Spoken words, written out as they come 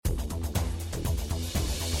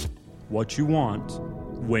what you want,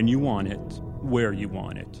 when you want it, where you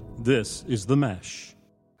want it. This is The Mesh.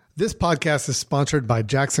 This podcast is sponsored by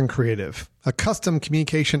Jackson Creative, a custom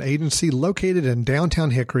communication agency located in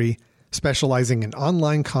downtown Hickory, specializing in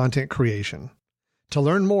online content creation. To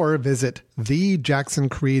learn more, visit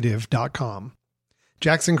thejacksoncreative.com.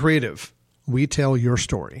 Jackson Creative, we tell your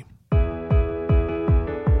story.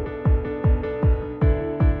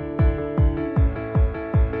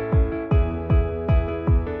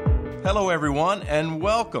 Hello, everyone, and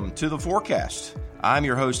welcome to the Forecast. I'm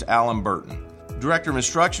your host, Alan Burton, Director of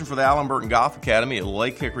Instruction for the Alan Burton Golf Academy at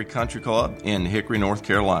Lake Hickory Country Club in Hickory, North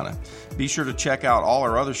Carolina. Be sure to check out all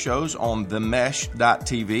our other shows on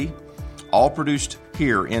themesh.tv, all produced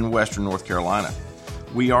here in Western North Carolina.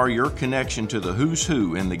 We are your connection to the who's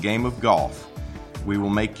who in the game of golf. We will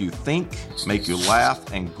make you think, make you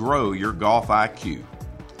laugh, and grow your golf IQ.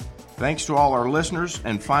 Thanks to all our listeners,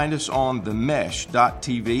 and find us on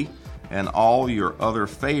themesh.tv and all your other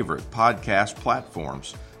favorite podcast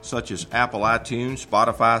platforms, such as Apple iTunes,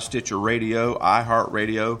 Spotify, Stitcher Radio,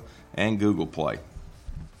 iHeartRadio, and Google Play.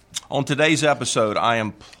 On today's episode, I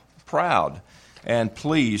am proud and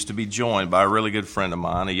pleased to be joined by a really good friend of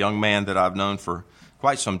mine, a young man that I've known for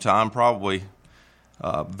quite some time, probably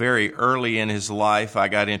very early in his life. I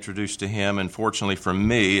got introduced to him, and fortunately for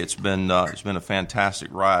me, it's been a fantastic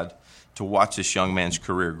ride to watch this young man's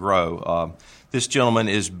career grow. This gentleman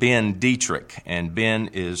is Ben Dietrich, and Ben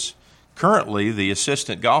is currently the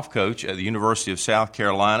assistant golf coach at the University of South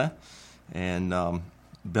Carolina, and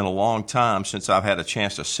been a long time since I've had a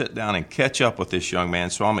chance to sit down and catch up with this young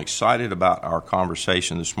man, so I'm excited about our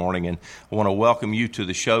conversation this morning, and I want to welcome you to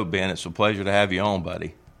the show, Ben. It's a pleasure to have you on,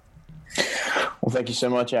 buddy. Well, thank you so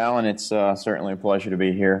much, Alan. It's certainly a pleasure to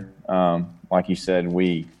be here. Like you said,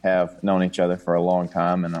 we have known each other for a long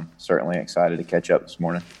time, and I'm certainly excited to catch up this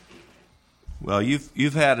morning. Well,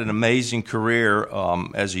 you've had an amazing career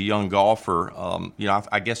as a young golfer.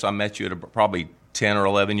 I guess I met you at probably 10 or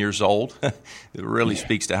 11 years old. It really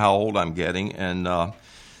speaks to how old I'm getting. And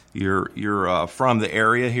you're from the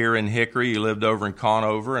area here in Hickory. You lived over in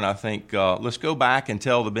Conover, and I think let's go back and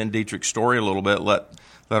tell the Ben Dietrich story a little bit. Let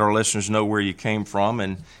our listeners know where you came from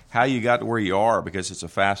and how you got to where you are, because it's a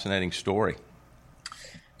fascinating story.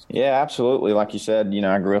 Yeah, absolutely. Like you said,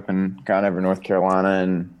 I grew up in Conover, North Carolina,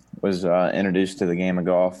 and was introduced to the game of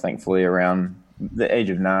golf, thankfully, around the age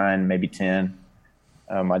of 9, maybe 10.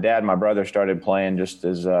 My dad and my brother started playing just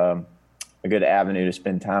as a good avenue to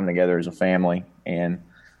spend time together as a family, and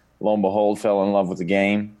lo and behold, fell in love with the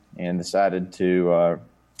game and decided to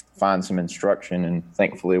find some instruction, and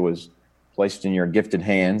thankfully was placed in your gifted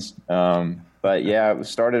hands. But yeah, it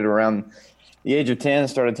started around the age of 10,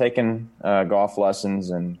 started taking golf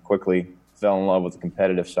lessons, and quickly fell in love with the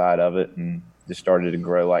competitive side of it, and just started to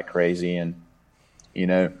grow like crazy, and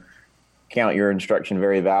count your instruction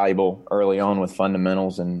very valuable early on with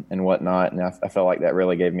fundamentals and whatnot. And I felt like that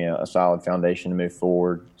really gave me a solid foundation to move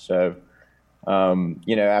forward. So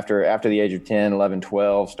after the age of 10, 11,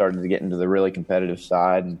 12, started to get into the really competitive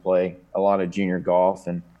side and play a lot of junior golf,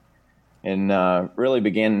 and really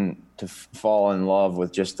began to fall in love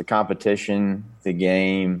with just the competition, the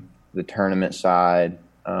game, the tournament side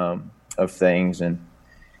of things, and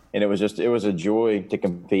it was a joy to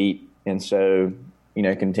compete. And so,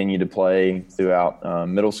 continued to play throughout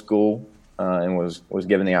middle school, and was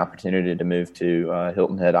given the opportunity to move to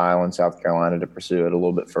Hilton Head Island, South Carolina, to pursue it a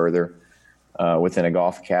little bit further within a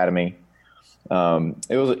golf academy.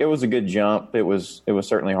 It was a good jump. It was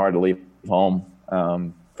certainly hard to leave home.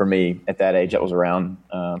 For me at that age, that was around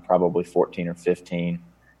probably 14 or 15.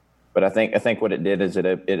 But I think what it did is it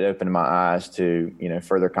opened my eyes to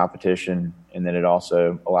further competition, and then it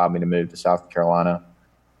also allowed me to move to South Carolina.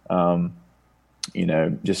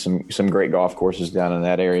 Just some great golf courses down in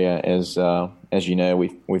that area. As you know,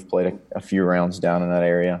 we've played a few rounds down in that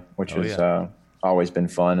area, which has always been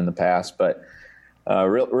fun in the past. But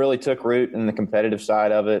really took root in the competitive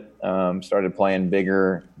side of it. Started playing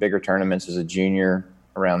bigger tournaments as a junior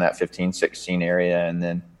around that 15, 16 area, and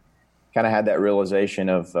then kind of had that realization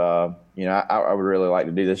of, I would really like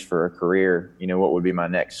to do this for a career. What would be my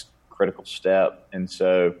next critical step? And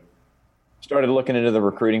so started looking into the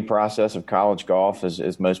recruiting process of college golf,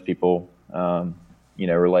 as most people,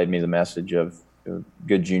 relayed me the message of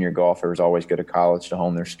good junior golfers always go to college to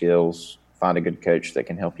hone their skills, find a good coach that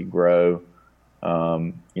can help you grow.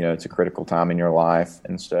 It's a critical time in your life.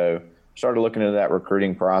 And so started looking into that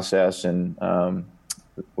recruiting process, and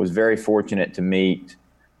was very fortunate to meet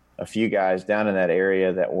a few guys down in that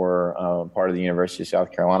area that were part of the University of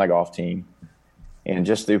South Carolina golf team. And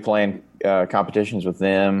just through playing competitions with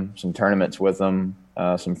them, some tournaments with them,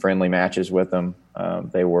 some friendly matches with them,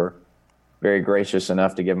 they were very gracious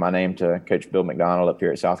enough to give my name to Coach Bill McDonald up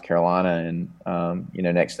here at South Carolina. And,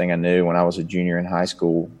 next thing I knew, when I was a junior in high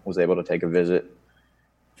school, was able to take a visit,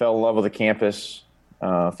 fell in love with the campus,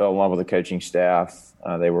 fell in love with the coaching staff.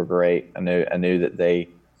 They were great. I knew that they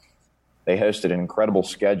hosted an incredible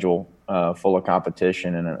schedule full of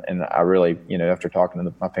competition. And I really, after talking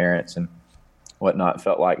to my parents and whatnot,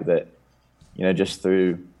 felt like that, just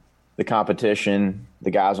through the competition, the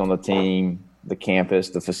guys on the team, the campus,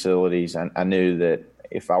 the facilities, I knew that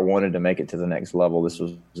if I wanted to make it to the next level, this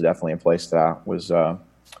was definitely a place that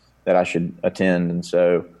I should attend. And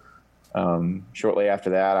so shortly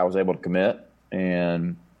after that, I was able to commit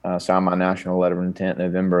and signed my national letter of intent in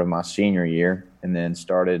November of my senior year, and then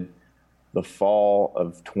started the fall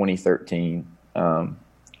of 2013.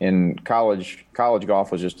 And college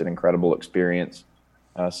golf was just an incredible experience.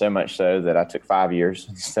 So much so that I took 5 years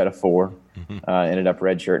instead of 4. Ended up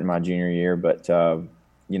redshirting my junior year. But,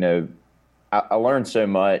 I learned so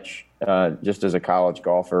much just as a college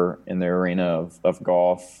golfer in the arena of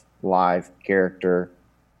golf, life, character,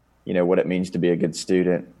 what it means to be a good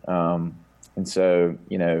student. And so,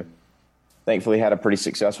 thankfully had a pretty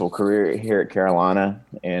successful career here at Carolina,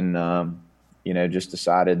 and, just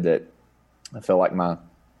decided that I felt like my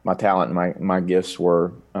talent and my gifts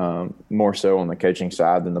were more so on the coaching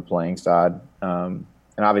side than the playing side.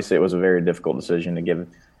 And obviously it was a very difficult decision to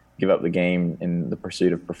give up the game in the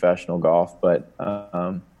pursuit of professional golf. But,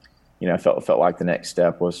 I felt like the next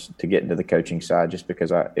step was to get into the coaching side, just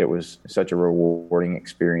because it was such a rewarding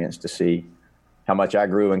experience to see how much I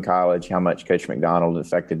grew in college, how much Coach McDonald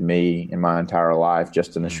affected me in my entire life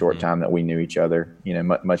just in the short time that we knew each other,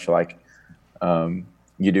 much like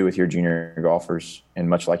you do with your junior golfers, and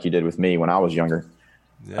much like you did with me when I was younger.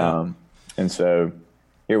 Yeah. And so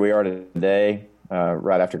here we are today.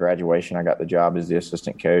 Right after graduation, I got the job as the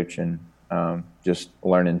assistant coach, and just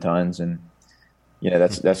learning tons. And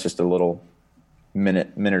that's just a little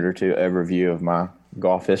minute or two overview of my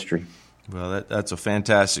golf history. Well, that's a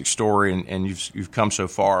fantastic story, and you've come so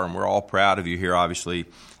far, and we're all proud of you here, obviously,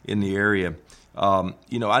 in the area. I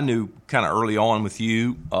knew kind of early on with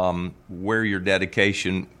you where your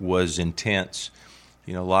dedication was intense.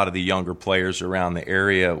 A lot of the younger players around the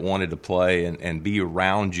area wanted to play and be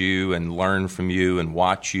around you and learn from you and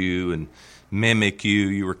watch you and mimic you.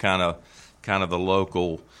 You were kind of the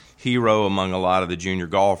local hero among a lot of the junior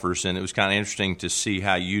golfers, and it was kind of interesting to see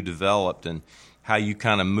how you developed and how you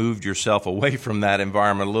kind of moved yourself away from that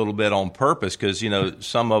environment a little bit on purpose, because,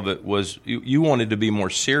 some of it was you wanted to be more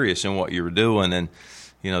serious in what you were doing, and,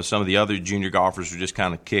 some of the other junior golfers were just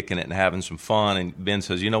kind of kicking it and having some fun, and Ben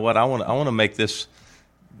says, I want to make this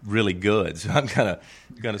really good, so I'm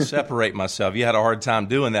going to separate myself. You had a hard time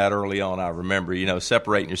doing that early on, I remember,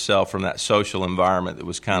 separating yourself from that social environment that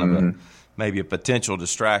was kind of maybe a potential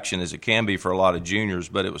distraction, as it can be for a lot of juniors,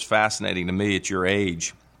 but it was fascinating to me at your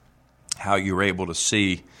age how you were able to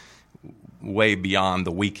see way beyond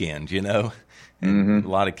the weekend, And a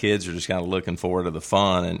lot of kids are just kind of looking forward to the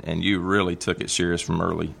fun, and you really took it serious from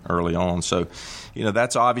early on. So,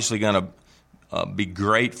 that's obviously going to be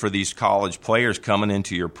great for these college players coming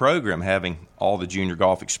into your program, having all the junior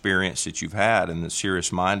golf experience that you've had and the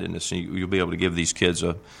serious-mindedness, and you'll be able to give these kids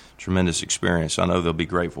a tremendous experience. I know they'll be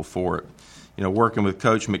grateful for it. Working with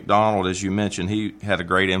Coach McDonald, as you mentioned, he had a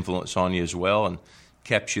great influence on you as well, and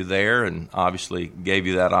kept you there and obviously gave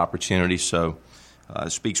you that opportunity. So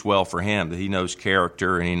it speaks well for him that he knows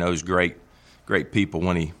character and he knows great people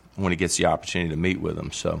when he gets the opportunity to meet with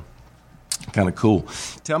them. So kind of cool.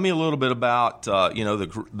 Tell me a little bit about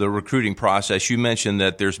the recruiting process. You mentioned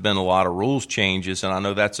that there's been a lot of rules changes, and I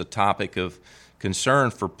know that's a topic of concern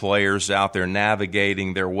for players out there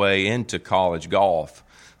navigating their way into college golf.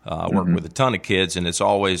 I work with a ton of kids, and it's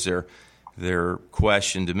always their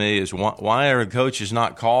question to me is, why are the coaches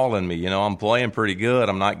not calling me? I'm playing pretty good.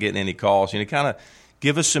 I'm not getting any calls. Kind of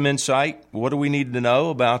give us some insight. What do we need to know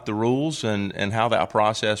about the rules and how that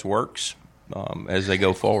process works as they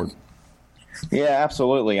go forward? Yeah,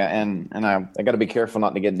 absolutely. And I got to be careful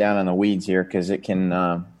not to get down in the weeds here, because it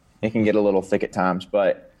can get a little thick at times.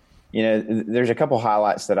 But there's a couple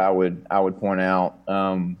highlights that I would point out.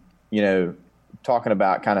 Talking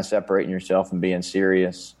about kind of separating yourself and being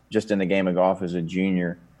serious just in the game of golf as a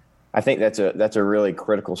junior, I think that's a really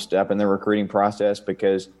critical step in the recruiting process,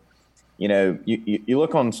 because you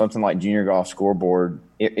look on something like Junior Golf Scoreboard,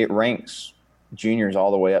 it ranks juniors all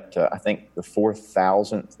the way up to, I think, the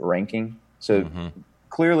 4,000th ranking. So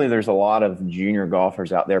clearly there's a lot of junior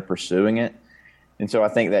golfers out there pursuing it, and so I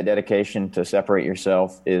think that dedication to separate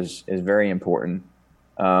yourself is very important.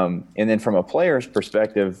 And then from a player's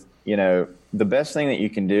perspective, the best thing that you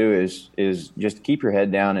can do is just keep your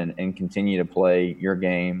head down and continue to play your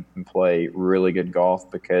game and play really good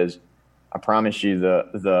golf, because I promise you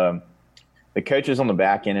the coaches on the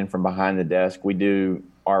back end and from behind the desk, we do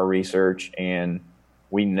our research and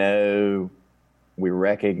we know, we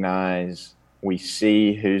recognize, we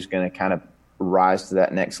see who's going to kind of rise to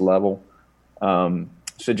that next level.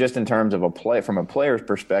 So just in terms of from a player's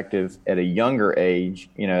perspective at a younger age,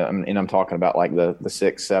 and I'm talking about like the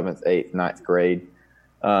 6th, 7th, 8th, 9th grade,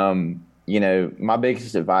 my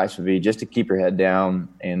biggest advice would be just to keep your head down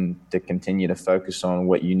and to continue to focus on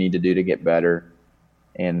what you need to do to get better.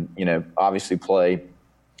 And, obviously play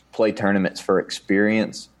tournaments for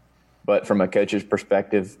experience. But from a coach's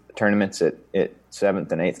perspective, tournaments at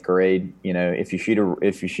 7th and 8th grade, if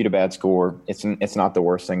you shoot a bad score, it's not the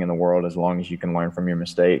worst thing in the world, as long as you can learn from your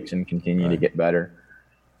mistakes and continue to get better.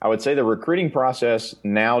 I would say the recruiting process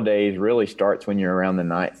nowadays really starts when you're around the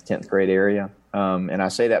 9th, 10th grade area. And I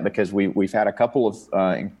say that because we've had a couple of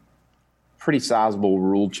pretty sizable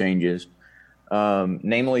rule changes,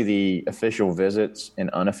 namely the official visits and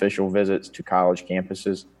unofficial visits to college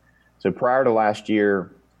campuses. So prior to last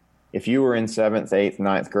year, if you were in 7th, 8th,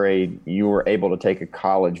 9th grade, you were able to take a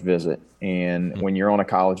college visit. And when you're on a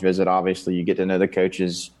college visit, obviously you get to know the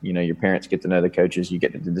coaches, your parents get to know the coaches, you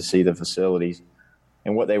get to see the facilities.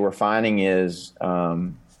 And what they were finding is, a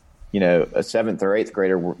 7th or 8th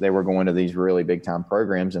grader, they were going to these really big time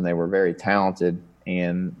programs and they were very talented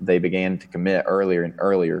and they began to commit earlier and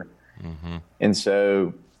earlier. Mm-hmm. And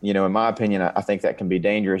so, in my opinion, I think that can be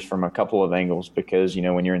dangerous from a couple of angles, because,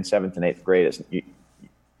 when you're in 7th and 8th grade,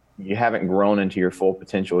 you haven't grown into your full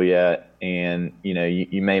potential yet, and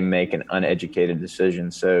you may make an uneducated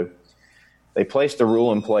decision. So they placed a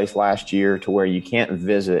rule in place last year to where you can't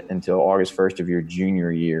visit until August 1st of your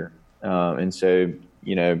junior year. And so,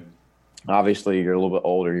 obviously you're a little bit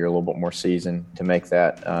older, you're a little bit more seasoned to make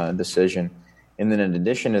that decision. And then in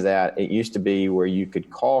addition to that, it used to be where you could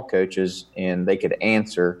call coaches and they could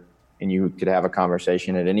answer and you could have a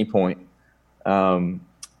conversation at any point.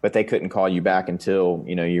 But they couldn't call you back until,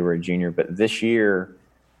 you were a junior. But this year,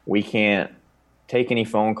 we can't take any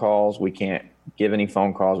phone calls. We can't give any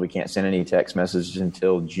phone calls. We can't send any text messages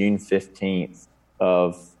until June 15th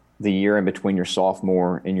of the year in between your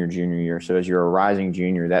sophomore and your junior year. So as you're a rising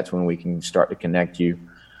junior, that's when we can start to connect you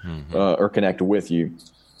or connect with you.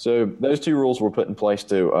 So those two rules were put in place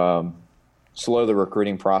to slow the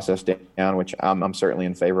recruiting process down, which I'm certainly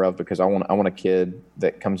in favor of, because I want a kid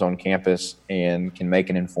that comes on campus and can make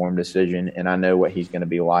an informed decision, and I know what he's going to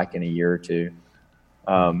be like in a year or two.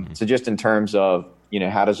 So just in terms of,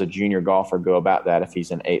 how does a junior golfer go about that if he's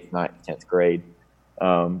in 8th, 9th, 10th grade?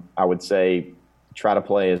 I would say try to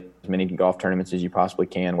play as many golf tournaments as you possibly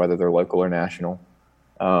can, whether they're local or national,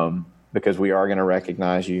 because we are going to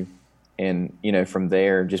recognize you. And, from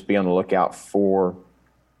there, just be on the lookout for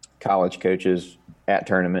college coaches at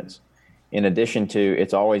tournaments. In addition to,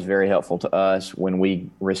 it's always very helpful to us when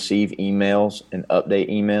we receive emails and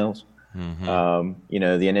update emails.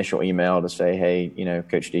 The initial email to say, hey,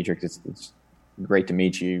 Coach Dietrich, it's great to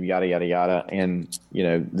meet you, yada, yada, yada. And,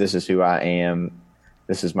 this is who I am.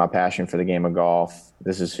 This is my passion for the game of golf.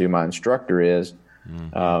 This is who my instructor is.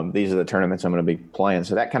 These are the tournaments I'm going to be playing.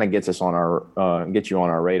 So that kind of gets us on gets you on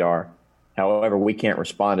our radar. However, we can't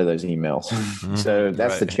respond to those emails. So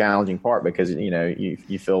that's the challenging part, because,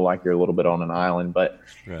 you feel like you're a little bit on an island. But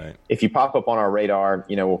if you pop up on our radar,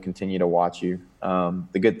 we'll continue to watch you.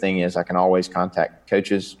 The good thing is I can always contact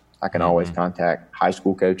coaches. I can always contact high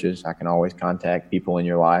school coaches. I can always contact people in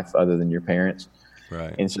your life other than your parents.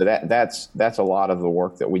 Right. And so that's a lot of the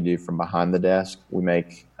work that we do from behind the desk. We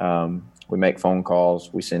make phone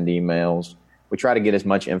calls. We send emails. We try to get as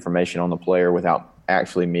much information on the player without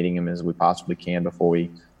actually meeting him as we possibly can before we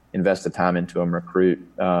invest the time into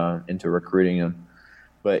recruiting them.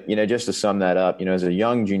 But, just to sum that up, as a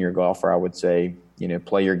young junior golfer, I would say,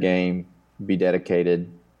 play your game, be dedicated,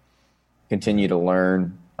 continue to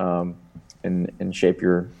learn, and shape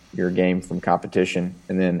your game from competition.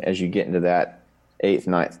 And then as you get into that 8th,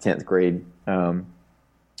 9th, 10th grade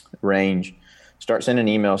range, start sending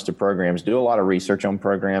emails to programs. Do a lot of research on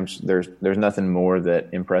programs. There's nothing more that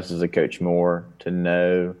impresses a coach more to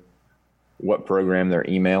know what program they're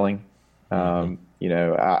emailing. I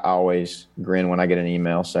always grin when I get an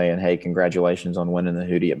email saying, hey, congratulations on winning the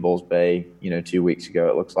Hootie at Bulls Bay, 2 weeks ago.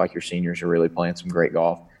 It looks like your seniors are really playing some great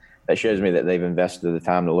golf. That shows me that they've invested the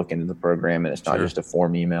time to look into the program, and it's not just a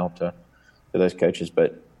form email to those coaches.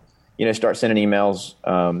 But, start sending emails.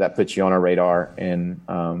 That puts you on our radar, and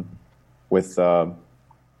with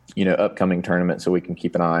upcoming tournaments, so we can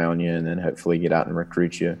keep an eye on you and then hopefully get out and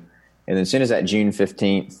recruit you. And then as soon as that June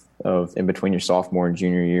 15th of in between your sophomore and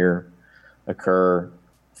junior year occur,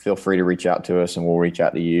 feel free to reach out to us, and we'll reach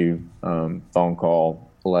out to you. Phone call,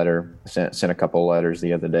 letter. Sent a couple of letters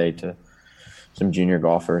the other day to some junior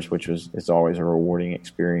golfers, it's always a rewarding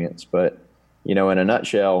experience. But, in a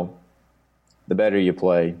nutshell, the better you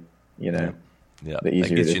play, the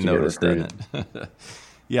easier it is to get recruited. Doesn't it?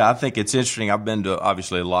 Yeah, I think it's interesting. I've been to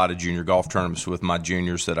obviously a lot of junior golf tournaments with my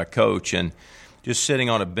juniors that I coach, and just sitting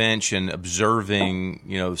on a bench and observing,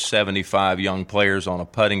 75 young players on a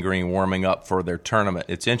putting green warming up for their tournament.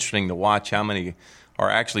 It's interesting to watch how many are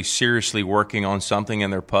actually seriously working on something in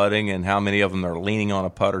their putting and how many of them are leaning on a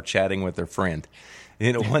putter chatting with their friend.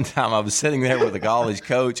 One time I was sitting there with a college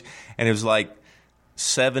coach, and it was like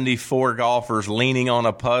 74 golfers leaning on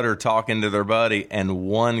a putter talking to their buddy, and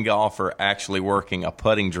one golfer actually working a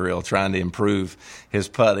putting drill trying to improve his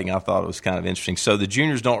putting. I thought it was kind of interesting. So the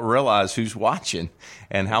juniors don't realize who's watching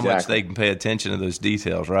and how much they can pay attention to those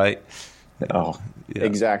details, right? Oh, yeah.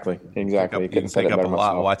 Exactly. You can pick up a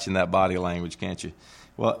lot watching that body language, can't you?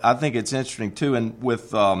 Well, I think it's interesting, too. And with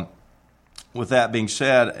that being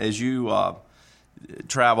said, as you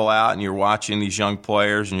travel out and you're watching these young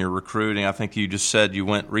players and you're recruiting, I think you just said you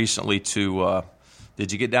went recently to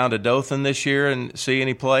did you get down to Dothan this year and see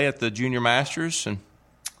any play at the Junior Masters? And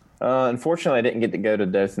unfortunately, I didn't get to go to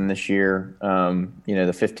Dothan this year.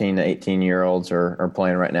 The 15 to 18-year-olds are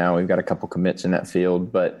playing right now. We've got a couple commits in that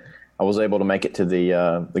field, but I was able to make it to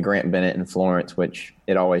the Grant Bennett in Florence, which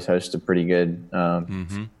it always hosts a pretty good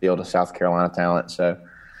field of South Carolina talent. So,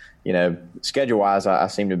 schedule-wise, I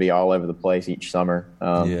seem to be all over the place each summer,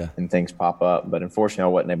 and things pop up. But unfortunately, I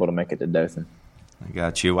wasn't able to make it to Dothan. I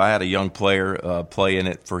got you. I had a young player play in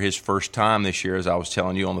it for his first time this year, as I was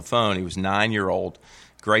telling you on the phone. He was 9-year-old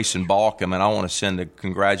Grayson Balcom, and I want to send a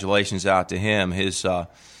congratulations out to him.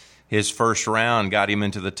 His first round got him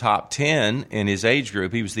into the top 10 in his age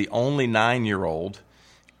group. He was the only 9-year-old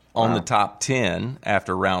on the top 10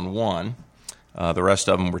 after round 1. The rest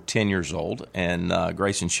of them were 10 years old, and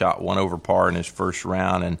Grayson shot 1 over par in his first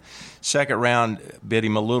round. And second round bit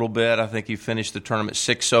him a little bit. I think he finished the tournament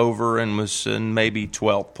 6 over and was in maybe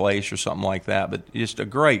 12th place or something like that. But just a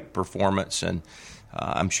great performance, and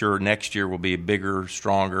I'm sure next year will be a bigger,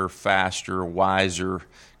 stronger, faster, wiser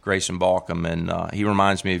Grayson Balcom, and he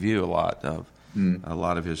reminds me of you a lot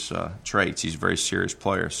of his traits. He's a very serious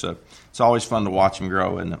player, so it's always fun to watch him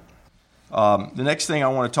grow. And the next thing I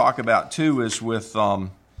want to talk about too is with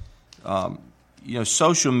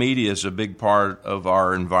social media is a big part of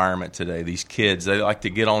our environment today. These kids, they like to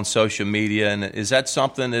get on social media, and is that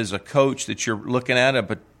something as a coach that you're looking at a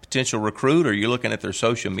potential recruit, or are you looking at their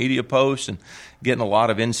social media posts and getting a lot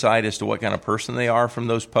of insight as to what kind of person they are from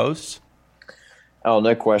those posts? Oh,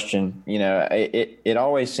 no question. It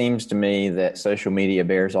always seems to me that social media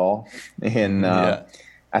bears all, and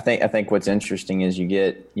I think what's interesting is you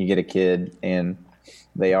get a kid and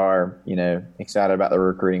they are excited about the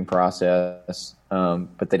recruiting process,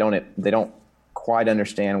 but they don't quite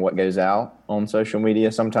understand what goes out on social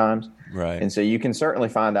media sometimes. Right. And so you can certainly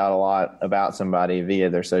find out a lot about somebody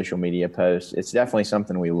via their social media posts. It's definitely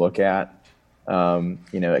something we look at.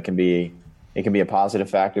 It can be a positive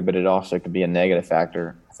factor, but it also could be a negative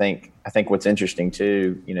factor. I think what's interesting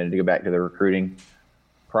too, to go back to the recruiting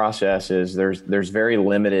process, is there's very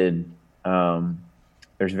limited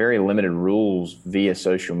rules via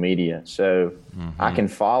social media. So I can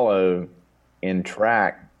follow and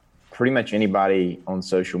track pretty much anybody on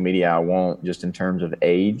social media I want, just in terms of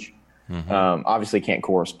age. Obviously can't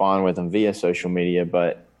correspond with them via social media,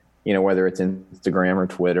 but whether it's Instagram or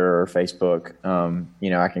Twitter or Facebook,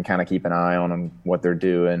 I can kind of keep an eye on them, what they're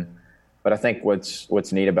doing. But I think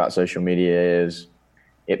what's neat about social media is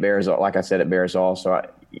it bears, like I said, it bears all. So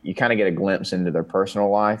you kind of get a glimpse into their personal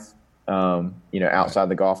life, outside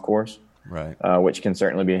the golf course, right? Which can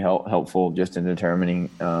certainly be helpful just in determining,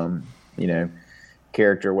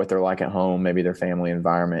 character, what they're like at home, maybe their family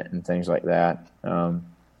environment and things like that.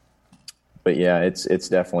 But yeah, it's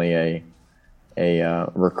definitely a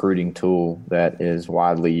recruiting tool that is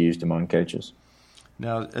widely used among coaches.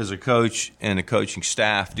 Now, as a coach and a coaching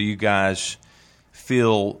staff, do you guys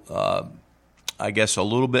feel, a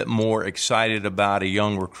little bit more excited about a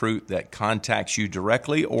young recruit that contacts you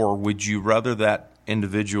directly, or would you rather that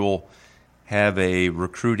individual have a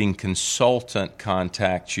recruiting consultant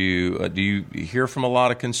contact you? Do you hear from a lot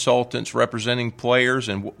of consultants representing players,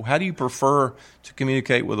 and how do you prefer to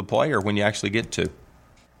communicate with a player when you actually get to?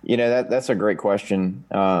 That's a great question,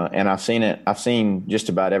 and I've seen just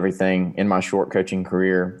about everything in my short coaching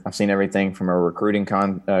career. I've seen everything from a recruiting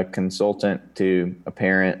consultant to a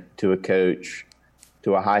parent to a coach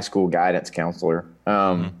to a high school guidance counselor.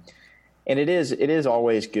 And it is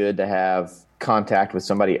always good to have contact with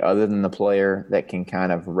somebody other than the player that can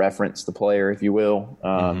kind of reference the player, if you will,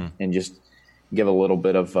 and just give a little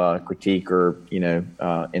bit of critique or,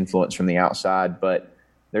 influence from the outside. But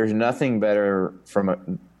there's nothing better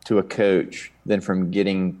to a coach than from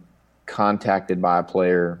getting contacted by a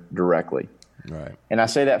player directly. Right. And I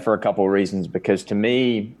say that for a couple of reasons, because to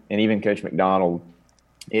me, and even Coach McDonald,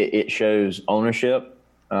 it shows ownership.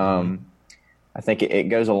 I think it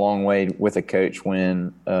goes a long way with a coach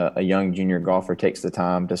when a young junior golfer takes the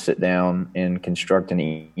time to sit down and construct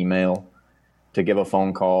an email, to give a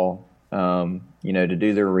phone call, to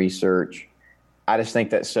do their research. I just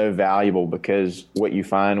think that's so valuable, because what you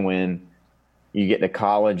find when you get to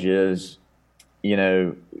college is,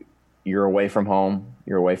 you're away from home,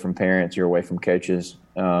 you're away from parents, you're away from coaches,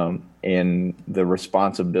 and the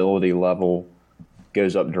responsibility level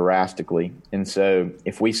goes up drastically. And so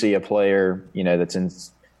if we see a player, that's in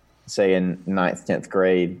 9th, 10th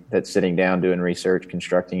grade, that's sitting down doing research,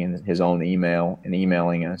 constructing his own email and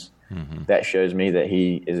emailing us, that shows me that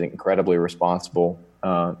he is incredibly responsible.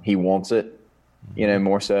 He wants it,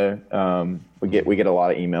 more so. We get a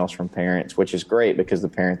lot of emails from parents, which is great, because the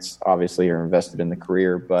parents obviously are invested in the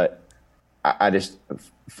career. But I just,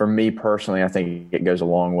 for me personally, I think it goes a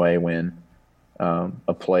long way when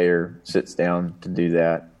a player sits down to do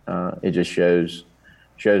that. It just shows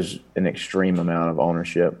an extreme amount of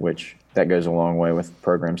ownership, which that goes a long way with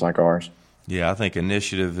programs like ours. Yeah, I think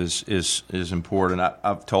initiative is important.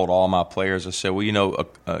 I've told all my players, I said, well,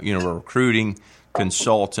 a recruiting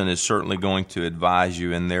consultant is certainly going to advise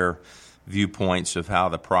you in their viewpoints of how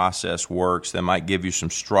the process works. They might give you some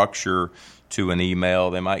structure to an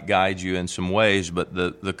email. They might guide you in some ways, but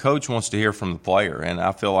the coach wants to hear from the player, and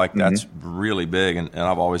I feel like that's really big, and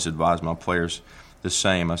I've always advised my players the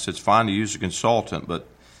same. I said, it's fine to use a consultant, but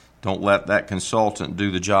don't let that consultant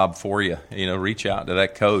do the job for you. Reach out to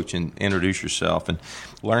that coach and introduce yourself, and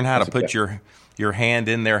learn how to put your hand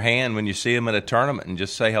in their hand when you see them at a tournament, and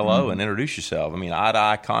just say hello and introduce yourself. I mean,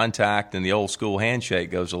 eye-to-eye contact and the old school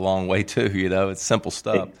handshake goes a long way too. It's simple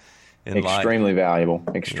stuff. Extremely valuable.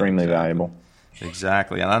 Extremely valuable.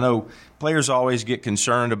 Exactly. And I know players always get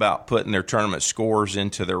concerned about putting their tournament scores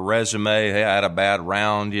into their resume. Hey, I had a bad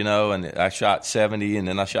round, and I shot 70, and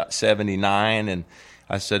then I shot 79. And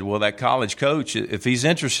I said, well, that college coach, if he's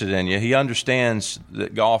interested in you, he understands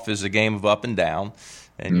that golf is a game of up and down,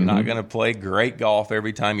 and you're not going to play great golf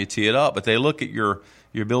every time you tee it up. But they look at your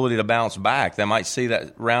ability to bounce back. They might see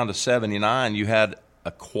that round of 79, you had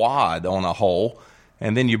a quad on a hole,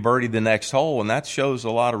 and then you birdied the next hole, and that shows a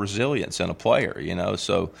lot of resilience in a player,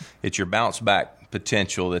 So it's your bounce back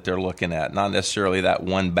potential that they're looking at, not necessarily that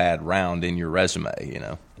one bad round in your resume,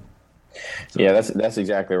 So. Yeah, that's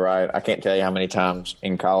exactly right. I can't tell you how many times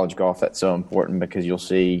in college golf that's so important, because you'll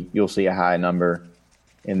see a high number,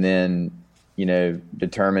 and then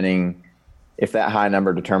determining if that high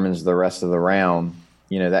number determines the rest of the round,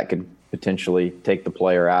 that could potentially take the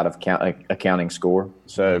player out of accounting score.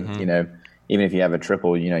 So even if you have a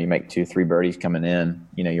triple, you make 2-3 birdies coming in,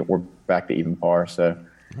 we're back to even par. So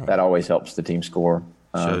that always helps the team score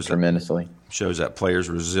tremendously. Shows that player's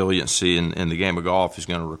resiliency in the game of golf is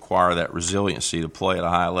going to require that resiliency to play at a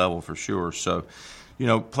high level for sure. So,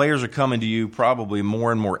 players are coming to you probably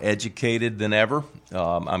more and more educated than ever.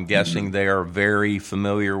 I'm guessing they are very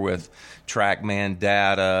familiar with TrackMan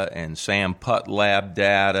data and Sam Putt Lab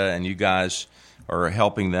data, and you guys are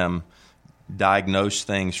helping them diagnose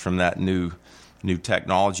things from that new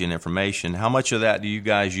technology and information. How much of that do you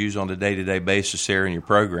guys use on a day-to-day basis there in your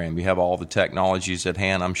program? You have all the technologies at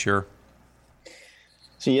hand, I'm sure.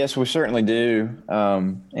 So yes, we certainly do,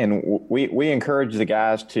 and we encourage the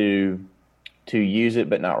guys to use it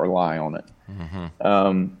but not rely on it.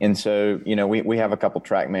 And so we have a couple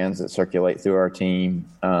TrackMans that circulate through our team.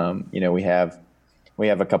 We have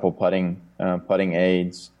a couple putting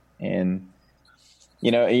aids, and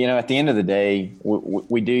at the end of the day,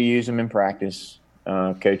 we do use them in practice.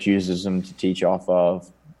 Coach uses them to teach off of.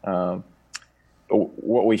 But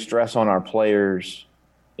what we stress on our players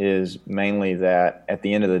is mainly that at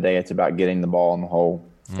the end of the day, it's about getting the ball in the hole.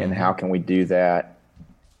 And how can we do that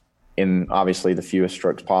in obviously the fewest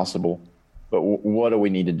strokes possible? But what do we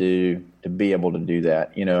need to do to be able to do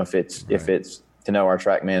that? If it's to know our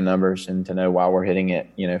TrackMan numbers and to know why we're hitting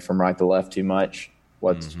it, from right to left too much,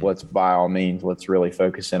 let's by all means, let's really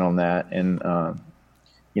focus in on that and,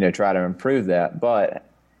 try to improve that. But,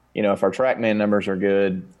 if our TrackMan numbers are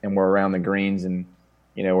good and we're around the greens and,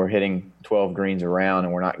 we're hitting 12 greens around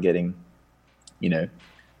and we're not getting,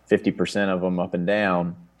 50% of them up and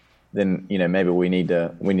down, then, maybe we need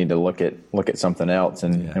to look at something else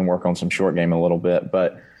and work on some short game a little bit.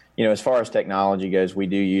 But as far as technology goes, we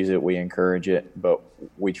do use it, we encourage it, but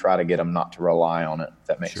we try to get them not to rely on it, if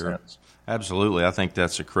that makes sense. Absolutely. I think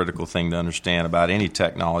that's a critical thing to understand about any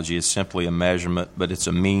technology. It's simply a measurement, but it's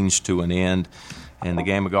a means to an end. And the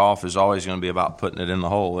game of golf is always going to be about putting it in the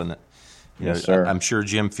hole, isn't it? Yes, sir. I'm sure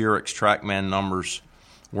Jim Furyk's TrackMan numbers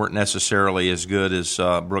weren't necessarily as good as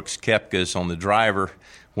Brooks Koepka's on the driver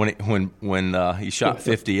when he shot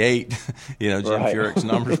 58. Jim Furyk's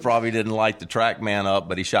numbers probably didn't light the TrackMan up,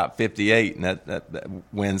 but he shot 58, and that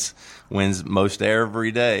wins most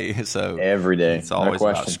every day. So every day, it's always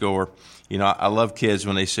about score. I love kids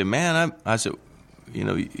when they say, "Man," I said,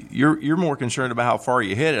 you're more concerned about how far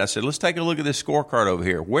you hit it. I said, let's take a look at this scorecard over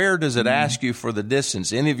here. Where does it ask you for the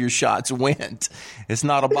distance any of your shots went? It's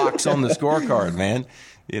not a box on the scorecard, man.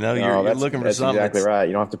 You're looking for something. That's exactly right.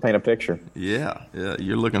 You don't have to paint a picture. Yeah,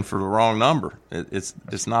 you're looking for the wrong number.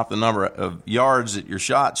 It's not the number of yards that your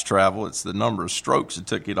shots travel. It's the number of strokes it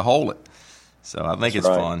took you to hold it. So I think it's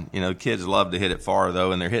fun. Kids love to hit it far,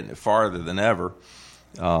 though, and they're hitting it farther than ever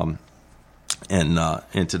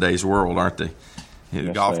in today's world, aren't they?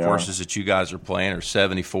 The golf courses that you guys are playing are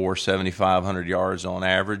 7,400, 7,500 yards on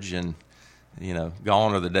average, and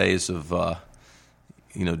gone are the days of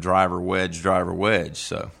driver wedge.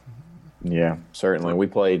 So yeah, certainly. We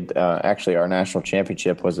played actually our national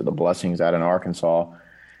championship was at the Blessings out in Arkansas,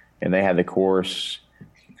 and they had the course.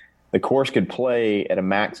 The course could play at a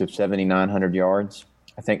max of 7,900 yards.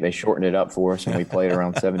 I think they shortened it up for us, and we played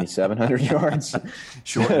around 7,700 yards.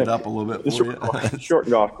 Shortened it up a little bit for you. Short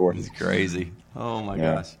golf course. It's crazy. Oh, my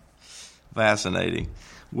gosh. Fascinating.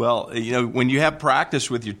 Well, when you have practice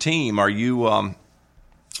with your team, are you a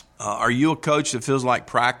coach that feels like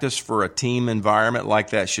practice for a team environment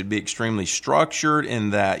like that should be extremely structured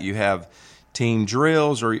in that you have team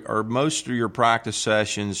drills, or most of your practice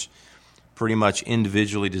sessions pretty much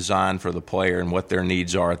individually designed for the player and what their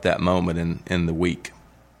needs are at that moment in the week?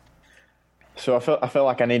 So I feel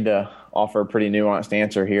like I need to offer a pretty nuanced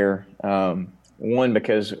answer here. One,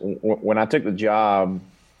 because when I took the job,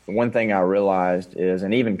 one thing I realized is,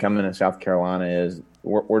 and even coming to South Carolina, is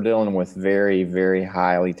we're dealing with very, very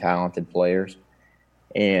highly talented players,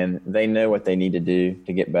 and they know what they need to do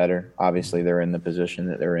to get better. Obviously, they're in the position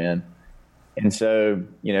that they're in. And so,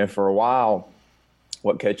 for a while,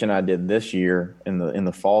 what Coach and I did this year in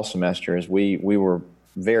the fall semester is we were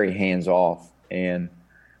very hands off, and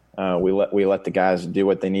we let the guys do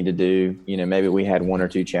what they need to do. Maybe we had one or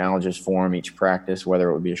two challenges for them each practice, whether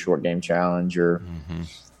it would be a short game challenge or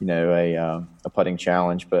a putting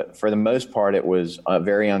challenge. But for the most part, it was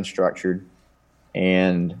very unstructured,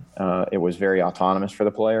 and it was very autonomous for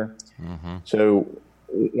the player. Mm-hmm. So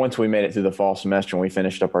once we made it through the fall semester and we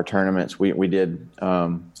finished up our tournaments, we did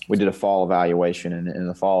a fall evaluation, and in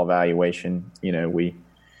the fall evaluation,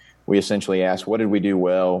 we essentially asked, what did we do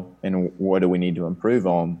well and what do we need to improve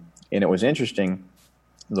on? And it was interesting.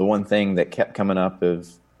 The one thing that kept coming up of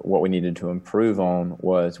what we needed to improve on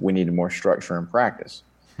was we needed more structure in practice.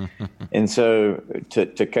 And so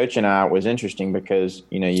to Coach and I, it was interesting because,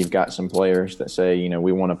 you've got some players that say,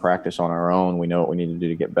 we want to practice on our own. We know what we need to do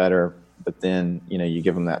to get better. But then, you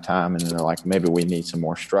give them that time and they're like, maybe we need some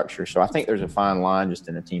more structure. So I think there's a fine line just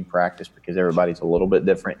in a team practice because everybody's a little bit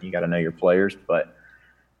different. You got to know your players. But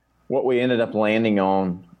what we ended up landing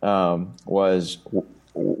on was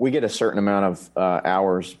we get a certain amount of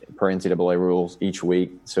hours per NCAA rules each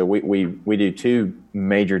week. So we do two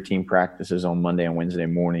major team practices on Monday and Wednesday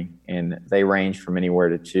morning, and they range from anywhere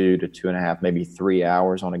to 2 to 2.5, maybe 3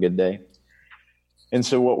 hours on a good day. And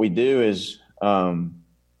so what we do is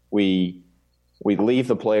we leave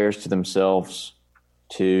the players to themselves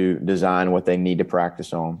to design what they need to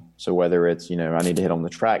practice on. So whether it's, I need to hit on the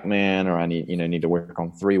TrackMan, or I need to work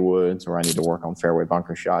on 3 woods, or I need to work on fairway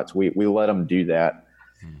bunker shots, we let them do that.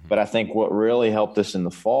 Mm-hmm. But I think what really helped us in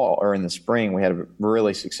the fall or in the spring, we had a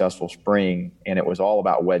really successful spring, and it was all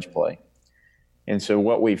about wedge play. And so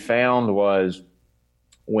what we found was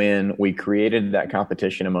when we created that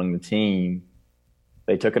competition among the team,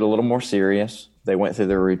 they took it a little more serious. They went through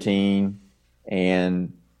their routine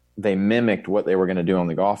and they mimicked what they were going to do on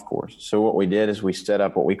the golf course. So what we did is we set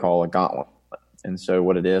up what we call a gauntlet. And so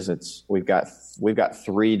what it is, we've got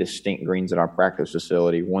 3 distinct greens at our practice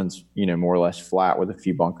facility. One's, more or less flat with a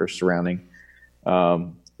few bunkers surrounding.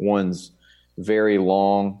 One's very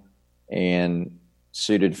long and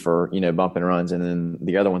suited for, bump and runs. And then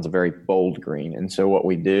the other one's a very bold green. And so what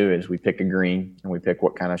we do is we pick a green and we pick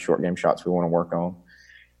what kind of short game shots we want to work on.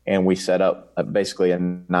 And we set up basically a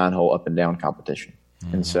 9-hole up and down competition.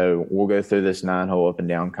 Mm-hmm. And so we'll go through this 9-hole up and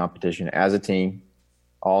down competition as a team,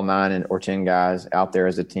 all 9 or 10 guys out there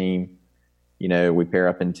as a team. We pair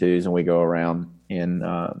up in twos and we go around And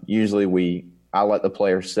usually I let the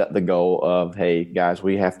players set the goal of, hey, guys,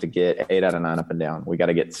 we have to get 8 out of 9 up and down. We got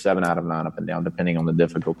to get 7 out of 9 up and down, depending on the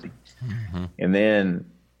difficulty. Mm-hmm. And then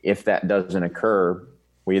if that doesn't occur,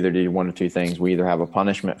 we either do one of two things. We either have a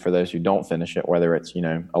punishment for those who don't finish it, whether it's,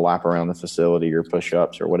 a lap around the facility or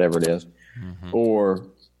push-ups or whatever it is, or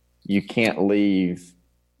you can't leave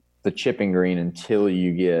the chipping green until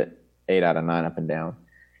you get 8 out of 9 up and down.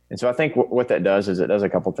 And so I think what that does is it does a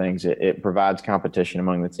couple things. It provides competition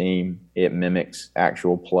among the team. It mimics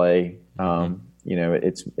actual play.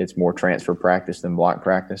 It's more transfer practice than block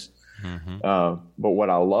practice. But what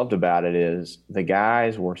I loved about it is the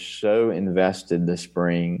guys were so invested this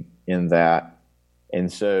spring in that.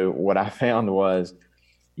 And so what I found was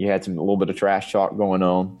you had a little bit of trash talk going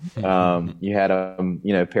on. You had them,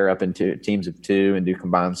 pair up into teams of 2 and do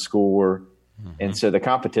combined score. And so the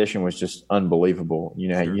competition was just unbelievable.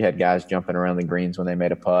 Sure. You had guys jumping around the greens when they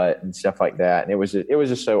made a putt and stuff like that. And it was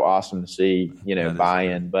just so awesome to see,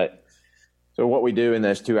 buy-in. But so what we do in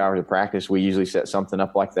those 2 hours of practice, we usually set something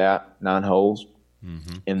up like that, 9 holes.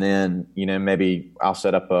 And then, maybe I'll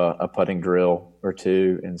set up a putting drill or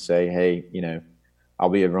 2 and say, hey, I'll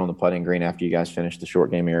be over on the putting green after you guys finish the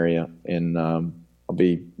short game area. And I'll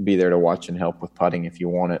be there to watch and help with putting if you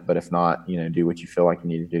want it. But if not, do what you feel like you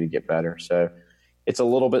need to do to get better. So it's a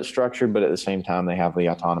little bit structured, but at the same time, they have the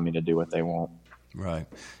autonomy to do what they want. Right.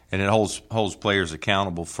 And it holds players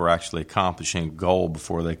accountable for actually accomplishing a goal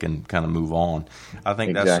before they can kind of move on. I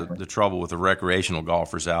think that's the trouble with the recreational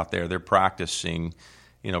golfers out there. They're practicing,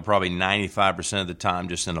 probably 95% of the time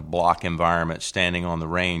just in a block environment, standing on the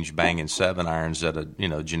range, banging 7-irons at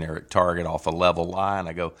a, generic target off a level line.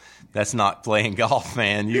 I go, that's not playing golf,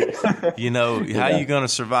 man. How are you going to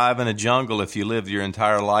survive in a jungle if you lived your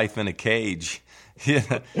entire life in a cage?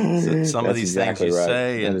 So some of these things you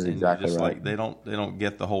say, and just like they don't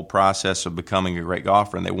get the whole process of becoming a great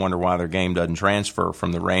golfer, and they wonder why their game doesn't transfer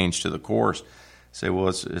from the range to the course. Say, well,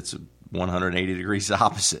 it's 180 degrees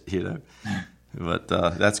opposite, But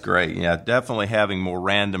that's great. Yeah, definitely having more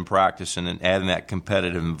random practice and adding that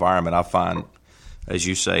competitive environment, I find, as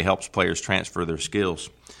you say, helps players transfer their skills,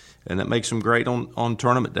 and that makes them great on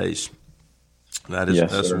tournament days.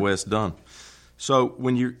 That's the way it's done. So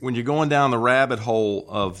when you're going down the rabbit hole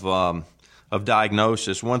of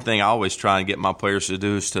diagnosis, one thing I always try and get my players to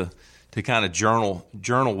do is to kind of journal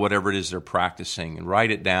whatever it is they're practicing and write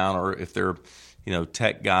it down, or if they're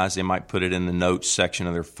tech guys, they might put it in the notes section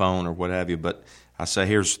of their phone or what have you. But I say,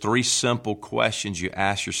 here's 3 simple questions you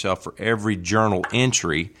ask yourself for every journal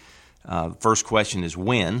entry. The first question is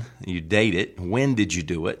when. You date it. When did you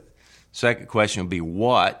do it? Second question would be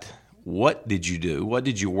what. What did you do? What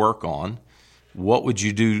did you work on? What would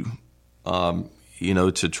you do,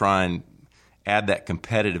 to try and add that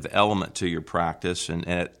competitive element to your practice and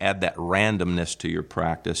add that randomness to your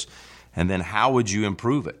practice? And then how would you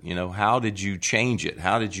improve it? How did you change it?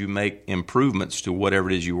 How did you make improvements to whatever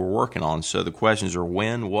it is you were working on? So the questions are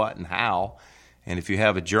when, what, and how. And if you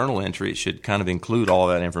have a journal entry, it should kind of include all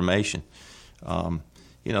of that information. And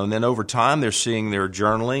then over time, they're seeing their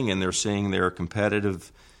journaling and they're seeing their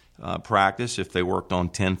competitive practice. If they worked on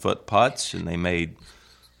 10-foot putts and they made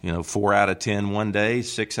 4 out of 10 one day,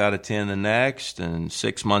 6 out of 10 the next, and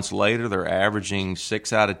 6 months later they're averaging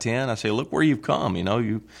 6 out of 10. I say, look where you've come.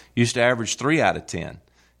 You used to average 3 out of 10.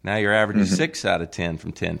 Now you're averaging 6 out of 10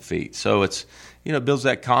 from 10 feet. So it's, it builds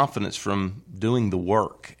that confidence from doing the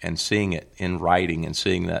work and seeing it in writing and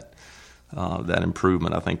seeing that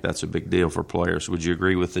improvement. I think that's a big deal for players. Would you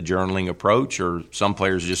agree with the journaling approach, or some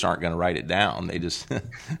players just aren't going to write it down? They just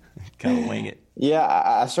kind of wing it. Yeah,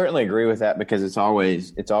 I certainly agree with that, because it's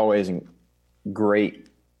always great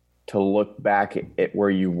to look back at where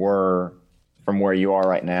you were from where you are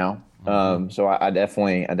right now. So I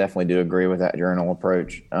definitely do agree with that journal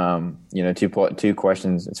approach. 2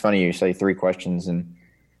 questions. It's funny you say 3 questions, and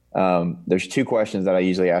there's 2 questions that I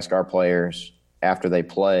usually ask our players after they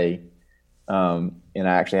play. And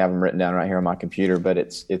I actually have them written down right here on my computer, but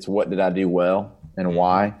it's what did I do well and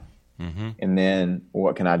why? And then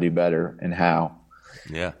what can I do better and how?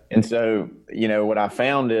 Yeah. And so, what I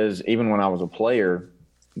found is, even when I was a player,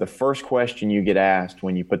 the first question you get asked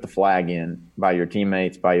when you put the flag in by your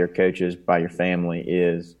teammates, by your coaches, by your family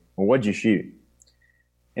is, well, what'd you shoot?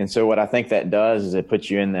 And so what I think that does is it puts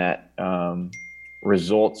you in that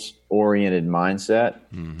results-oriented mindset,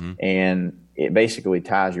 and it basically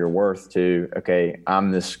ties your worth to, okay,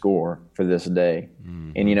 I'm this score for this day.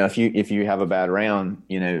 And, if you have a bad round,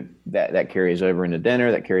 that carries over into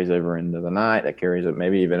dinner, that carries over into the night, that carries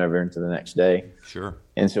maybe even over into the next day. Sure.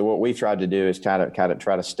 And so what we tried to do is try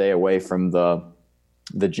to stay away from the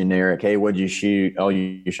the generic, hey, what'd you shoot? Oh,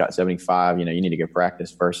 you shot 75. You need to go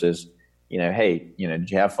practice versus, hey, did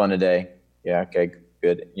you have fun today? Yeah. Okay,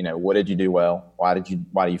 good. What did you do well? Why do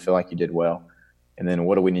you feel like you did well? And then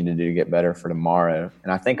what do we need to do to get better for tomorrow?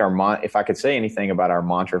 And I think if I could say anything about our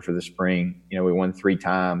mantra for the spring, we won 3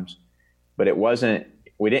 times, but it wasn't,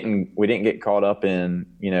 we didn't get caught up in,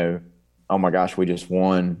 oh my gosh, we just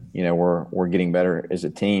won, we're getting better as a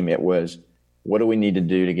team. It was, what do we need to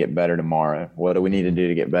do to get better tomorrow? What do we need to do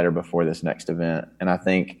to get better before this next event? And I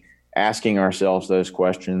think asking ourselves those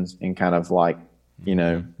questions and kind of like,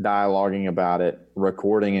 dialoguing about it,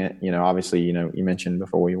 recording it, obviously, you mentioned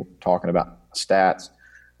before we were talking about stats,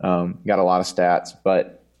 got a lot of stats,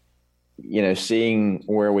 but, seeing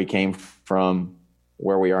where we came from,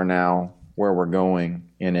 where we are now, where we're going,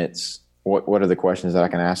 and it's what are the questions that I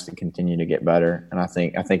can ask to continue to get better? And I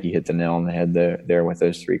think you hit the nail on the head there with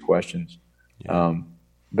those 3 questions. Yeah.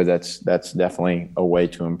 But that's definitely a way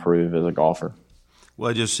to improve as a golfer. Well,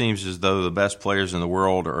 it just seems as though the best players in the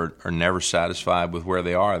world are never satisfied with where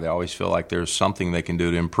they are. They always feel like there's something they can do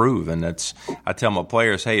to improve. And I tell my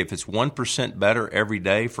players, hey, if it's 1% better every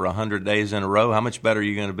day for 100 days in a row, how much better are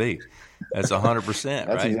you going to be? That's 100%, right?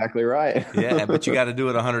 That's exactly right. Yeah, but you got to do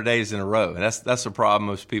it 100 days in a row. That's the problem.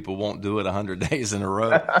 Most people won't do it 100 days in a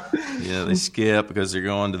row. They skip because they're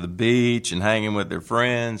going to the beach and hanging with their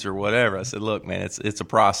friends or whatever. I said, look, man, it's a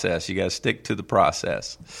process. You got to stick to the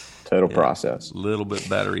process. Total process. A little bit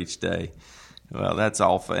better each day. Well, that's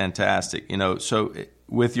all fantastic. So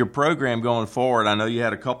with your program going forward, I know you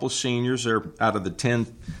had a couple of seniors there out of the 10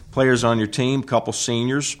 players on your team, couple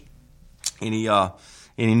seniors.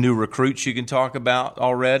 Any new recruits you can talk about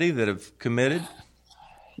already that have committed?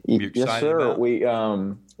 Yes, sir. About?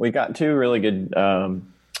 We got 2 really good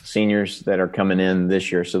seniors that are coming in this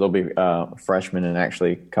year. So they'll be freshmen, and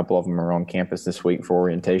actually a couple of them are on campus this week for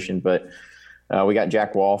orientation. But we got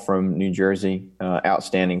Jack Wall from New Jersey,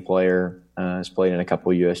 outstanding player, has played in a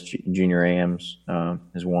couple of U.S. Junior AMs,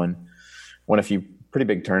 has won a few pretty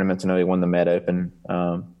big tournaments. I know he won the Med Open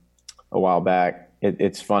a while back.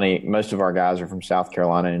 It's funny. Most of our guys are from South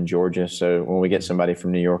Carolina and Georgia. So when we get somebody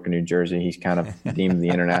from New York and New Jersey, he's kind of deemed the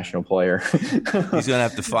international player. He's going to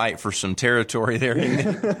have to fight for some territory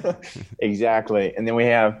there. Exactly. And then we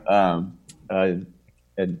have a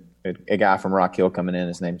guy from Rock Hill coming in.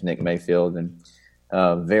 His name's Nick Mayfield, and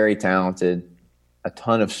very talented, a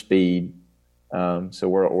ton of speed. So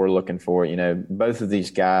we're looking for, both of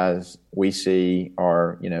these guys we see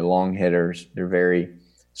are, long hitters. They're very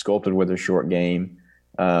sculpted with their short game,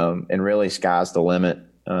 and really sky's the limit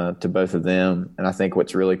to both of them. And I think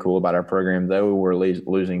what's really cool about our program, though we're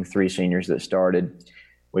losing 3 seniors that started,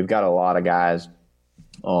 we've got a lot of guys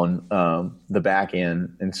on the back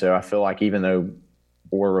end. And so I feel like even though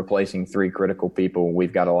we're replacing 3 critical people,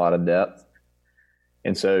 we've got a lot of depth.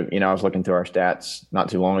 And so, I was looking through our stats not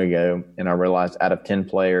too long ago, and I realized out of 10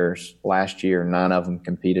 players last year, 9 of them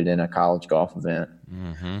competed in a college golf event.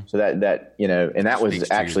 Mm-hmm. So that and that was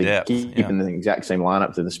actually keeping the exact same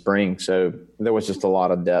lineup through the spring. So there was just a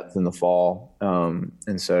lot of depth in the fall.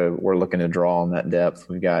 And so we're looking to draw on that depth.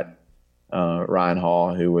 We've got Ryan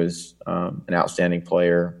Hall, who was an outstanding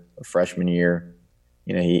player freshman year.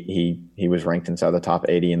 He was ranked inside the top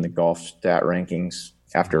 80 in the golf stat rankings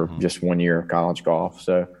after just 1 year of college golf.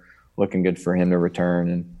 So looking good for him to return,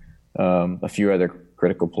 and a few other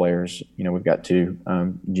critical players. We've got 2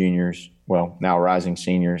 juniors, well, now rising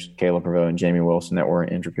seniors, Caleb Prevost and Jamie Wilson, that were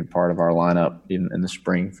an intricate part of our lineup in the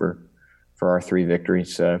spring for our 3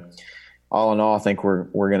 victories. So all in all, I think we're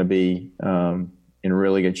going to be in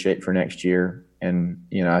really good shape for next year. And,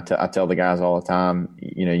 I tell the guys all the time,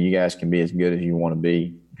 you guys can be as good as you want to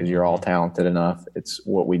be because you're all talented enough. It's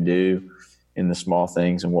what we do in the small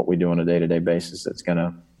things and what we do on a day-to-day basis that's going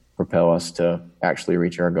to propel us to actually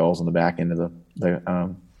reach our goals on the back end of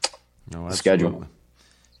the schedule.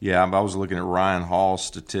 Yeah, I was looking at Ryan Hall's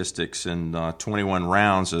statistics, and 21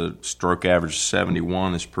 rounds, a stroke average of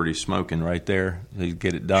 71 is pretty smoking right there. He'd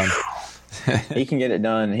get it done. He can get it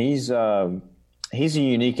done. He's a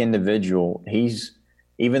unique individual.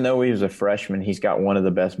 Even though he was a freshman, he's got one of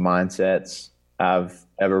the best mindsets I've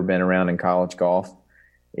ever been around in college golf.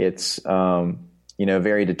 It's a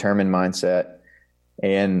very determined mindset.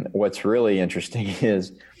 And what's really interesting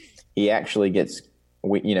is he actually gets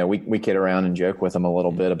we kid around and joke with him a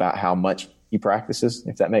little bit about how much he practices,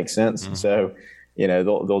 if that makes sense. Mm-hmm. So,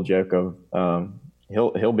 they'll joke of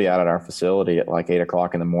he'll be out at our facility at like 8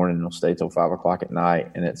 o'clock in the morning and he'll stay till 5 o'clock at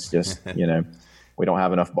night. And it's just, we don't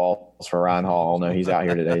have enough balls for Ryan Hall. No, he's out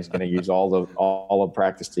here today. He's going to use all of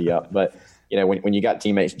practice tee up. But when you got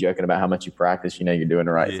teammates joking about how much you practice, you're doing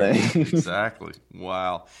the right thing. Exactly.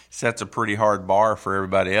 Wow. Sets a pretty hard bar for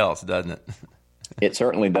everybody else, doesn't it? It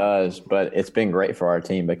certainly does, but it's been great for our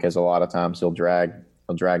team because a lot of times he'll drag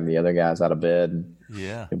the other guys out of bed, and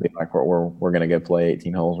he'll be like, we're going to go play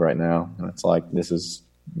 18 holes right now, and it's like this is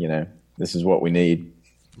what we need.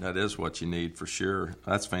 That is what you need for sure.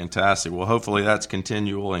 That's fantastic. Well, hopefully that's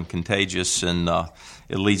continual and contagious, and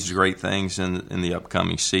it leads to great things in the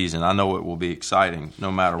upcoming season. I know it will be exciting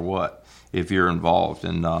no matter what if you're involved.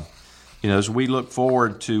 And as we look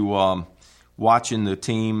forward to watching the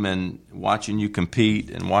team and watching you compete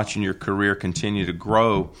and watching your career continue to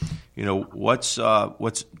grow, what's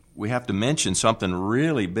we have to mention something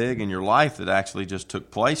really big in your life that actually just took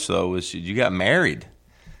place. Though is you got married.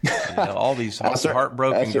 All these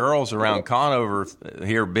heartbroken girls around Conover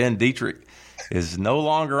here. Ben Dietrich is no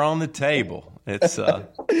longer on the table. It's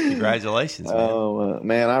congratulations, man. Oh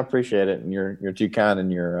man, I appreciate it, and you're too kind in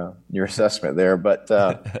your assessment there. But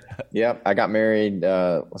I got married.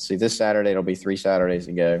 Let's see, this Saturday it'll be 3 Saturdays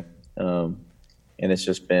ago, and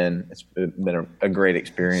it's been a great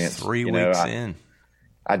experience. 3 weeks in.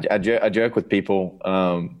 I joke with people,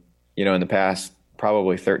 in the past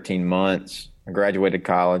probably 13 months. I graduated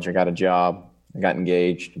college. I got a job. I got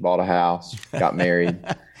engaged, bought a house, got married.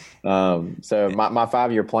 So my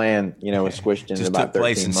 5-year plan, was squished into about 13 months. Just took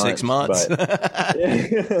place in 6 months. But,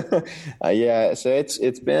 so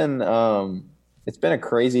it's been a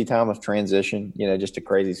crazy time of transition. Just a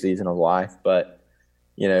crazy season of life. But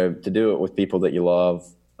to do it with people that you love,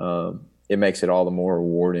 it makes it all the more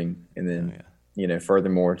rewarding. And then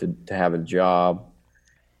furthermore to have a job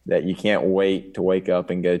that you can't wait to wake up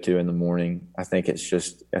and go to in the morning. I think it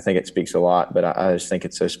speaks a lot, but I just think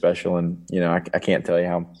it's so special. And, I can't tell you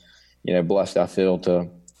how, blessed I feel to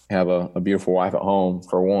have a beautiful wife at home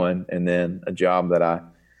for one, and then a job that I,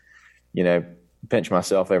 pinch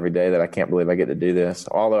myself every day that I can't believe I get to do this.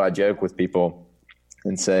 Although I joke with people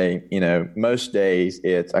and say, most days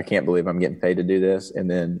I can't believe I'm getting paid to do this. And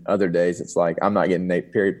then other days it's like, I'm not getting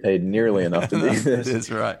paid nearly enough to do this. That's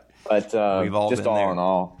right. But just all in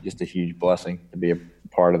all, just a huge blessing to be a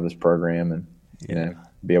part of this program and,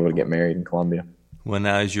 be able to get married in Columbia. Well,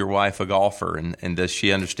 now is your wife a golfer, and does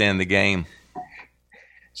she understand the game?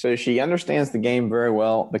 So she understands the game very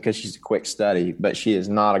well because she's a quick study, but she is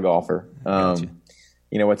not a golfer. Gotcha.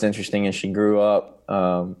 What's interesting is she grew up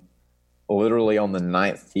literally on the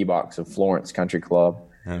 9th tee box of Florence Country Club.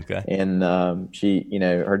 Okay. And she,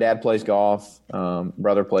 her dad plays golf,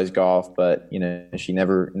 brother plays golf, but she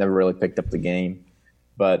never really picked up the game.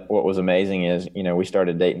 But what was amazing is, we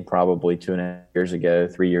started dating probably 3 years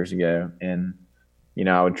ago, and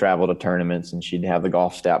I would travel to tournaments, and she'd have the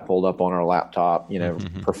golf stat pulled up on her laptop,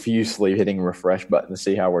 profusely hitting a refresh button to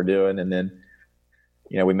see how we're doing. And then,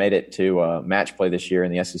 we made it to match play this year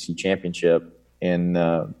in the SEC championship, and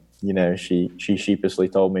she sheepishly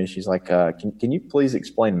told me, she's like, can you please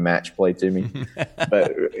explain match play to me?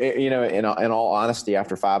 But, in all honesty,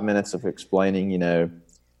 after 5 minutes of explaining,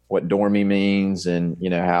 what dormy means and,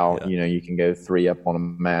 how, you can go 3 up on a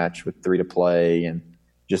match with 3 to play and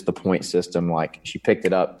just the point system, like she picked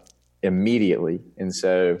it up immediately. And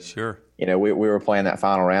so, sure. We were playing that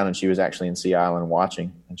final round, and she was actually in Sea Island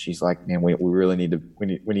watching, and she's like, man, we really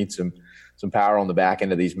need some power on the back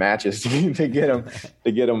end of these matches to get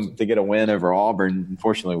a win over Auburn.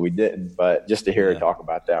 Unfortunately, we didn't. But just to hear her talk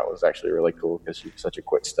about that was actually really cool because she was such a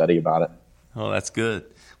quick study about it. Oh, that's good.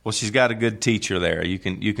 Well, she's got a good teacher there. You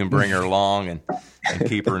can bring her along and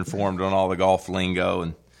keep her informed on all the golf lingo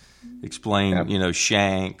and explain,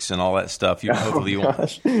 shanks and all that stuff. Hopefully,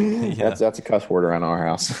 that's a cuss word around our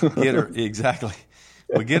house. Get her exactly.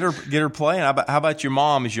 Well, get her playing. How about your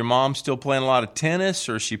mom? Is your mom still playing a lot of tennis,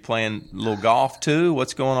 or is she playing a little golf too?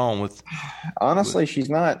 What's going on with? Honestly, she's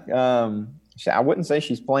not. I wouldn't say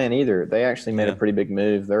she's playing either. They actually made a pretty big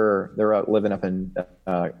move. They're living up in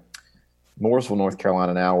Mooresville, North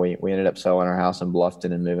Carolina now. We ended up selling our house in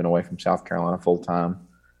Bluffton and moving away from South Carolina full time.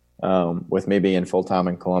 With me being full time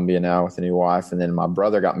in Columbia now with a new wife, and then my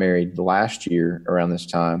brother got married last year around this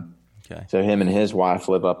time. Okay. So him and his wife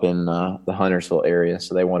live up in the Huntersville area,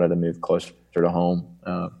 so they wanted to move closer to home.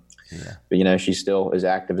 But she's still as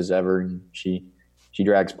active as ever, and she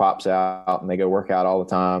drags Pops out, and they go work out all the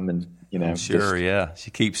time. And I'm sure,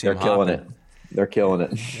 she keeps him. They're killing it. They're killing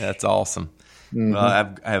it. That's awesome.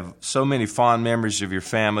 Mm-hmm. I have so many fond memories of your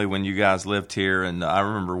family when you guys lived here, and I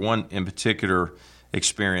remember one in particular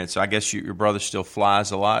experience. I guess your brother still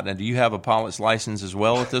flies a lot. Now, do you have a pilot's license as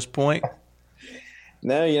well at this point?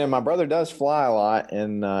 No, my brother does fly a lot,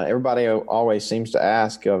 and everybody always seems to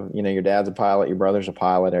ask, your dad's a pilot, your brother's a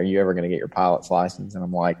pilot, are you ever going to get your pilot's license? And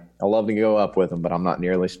I'm like, I love to go up with them, but I'm not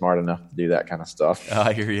nearly smart enough to do that kind of stuff.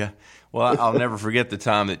 I hear you. Well, I'll never forget the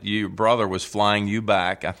time that your brother was flying you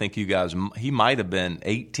back. I think he might have been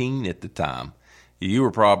 18 at the time. You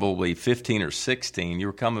were probably 15 or 16. You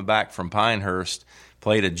were coming back from Pinehurst,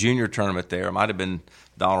 played a junior tournament there. It might have been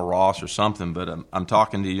Donald Ross or something, but I'm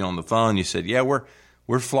talking to you on the phone. You said, yeah,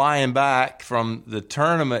 we're flying back from the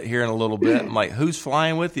tournament here in a little bit. I'm like, who's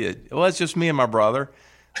flying with you? Well, it's just me and my brother.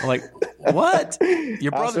 I'm like, what?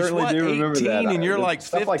 Your brother's what, 18, and you're like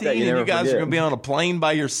 15, like and you guys are going to be on a plane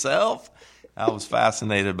by yourself? I was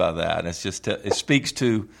fascinated by that. And it's just it speaks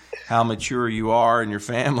to how mature you are and your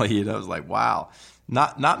family. I was like, wow.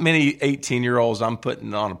 Not many 18-year-olds I'm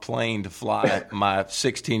putting on a plane to fly my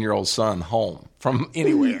 16-year-old son home from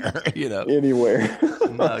anywhere, Anywhere.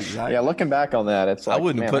 No, exactly. Yeah, looking back on that, it's like, I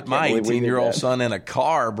wouldn't put my 18-year-old son in a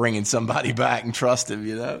car bringing somebody back and trust him,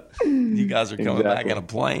 You guys are coming back in a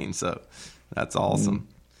plane, so that's awesome.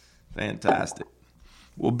 Fantastic.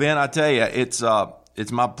 Well, Ben, I tell you, it's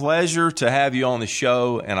my pleasure to have you on the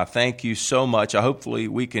show, and I thank you so much. Hopefully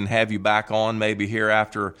we can have you back on maybe here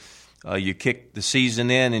after you kick the season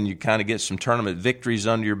in and you kind of get some tournament victories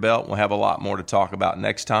under your belt. We'll have a lot more to talk about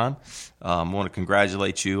next time. I want to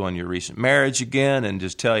congratulate you on your recent marriage again and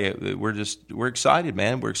just tell you we're excited,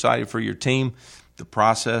 man. We're excited for your team. The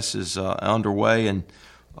process is underway, and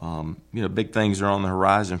big things are on the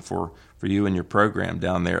horizon for you and your program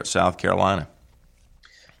down there at South Carolina.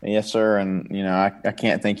 Yes, sir. And, I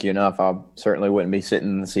can't thank you enough. I certainly wouldn't be sitting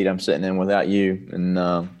in the seat I'm sitting in without you and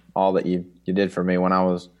all that you did for me when I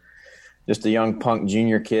was just a young punk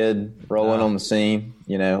junior kid rolling on the scene.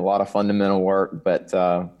 A lot of fundamental work, but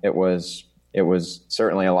it was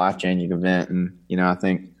certainly a life-changing event. And I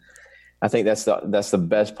think that's the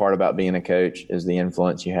best part about being a coach is the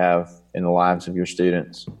influence you have in the lives of your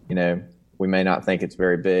students. We may not think it's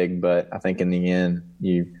very big, but I think in the end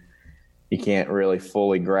you can't really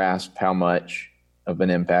fully grasp how much of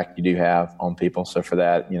an impact you do have on people. So for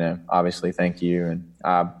that, obviously thank you, and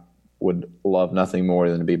I would love nothing more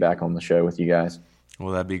than to be back on the show with you guys.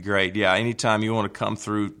 Well, that'd be great. Yeah, anytime you want to come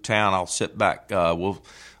through town, I'll sit back. We'll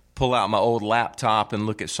pull out my old laptop and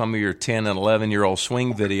look at some of your 10 and 11-year-old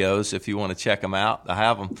swing videos if you want to check them out. I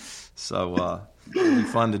have them. So it'd be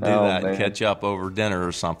fun to do that and catch up over dinner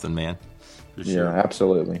or something, man. For sure. Yeah,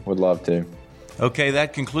 absolutely. Would love to. Okay,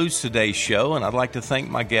 that concludes today's show, and I'd like to thank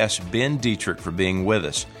my guest, Ben Dietrich, for being with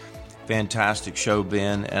us. Fantastic show,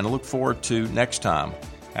 Ben, and I look forward to next time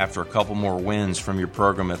after a couple more wins from your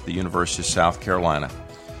program at the University of South Carolina.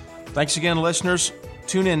 Thanks again, listeners.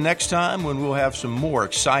 Tune in next time when we'll have some more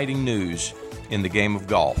exciting news in the game of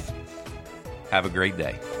golf. Have a great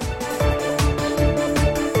day.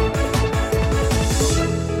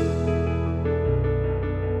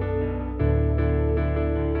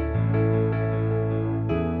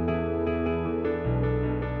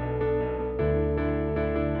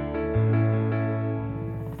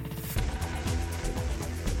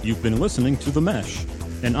 You've been listening to The Mesh,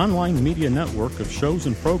 an online media network of shows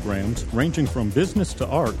and programs ranging from business to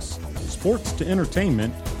arts, sports to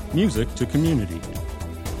entertainment, music to community.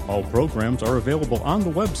 All programs are available on the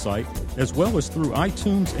website as well as through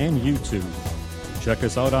iTunes and YouTube. Check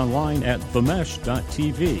us out online at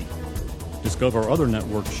themesh.tv. Discover other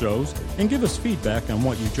network shows and give us feedback on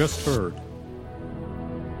what you just heard.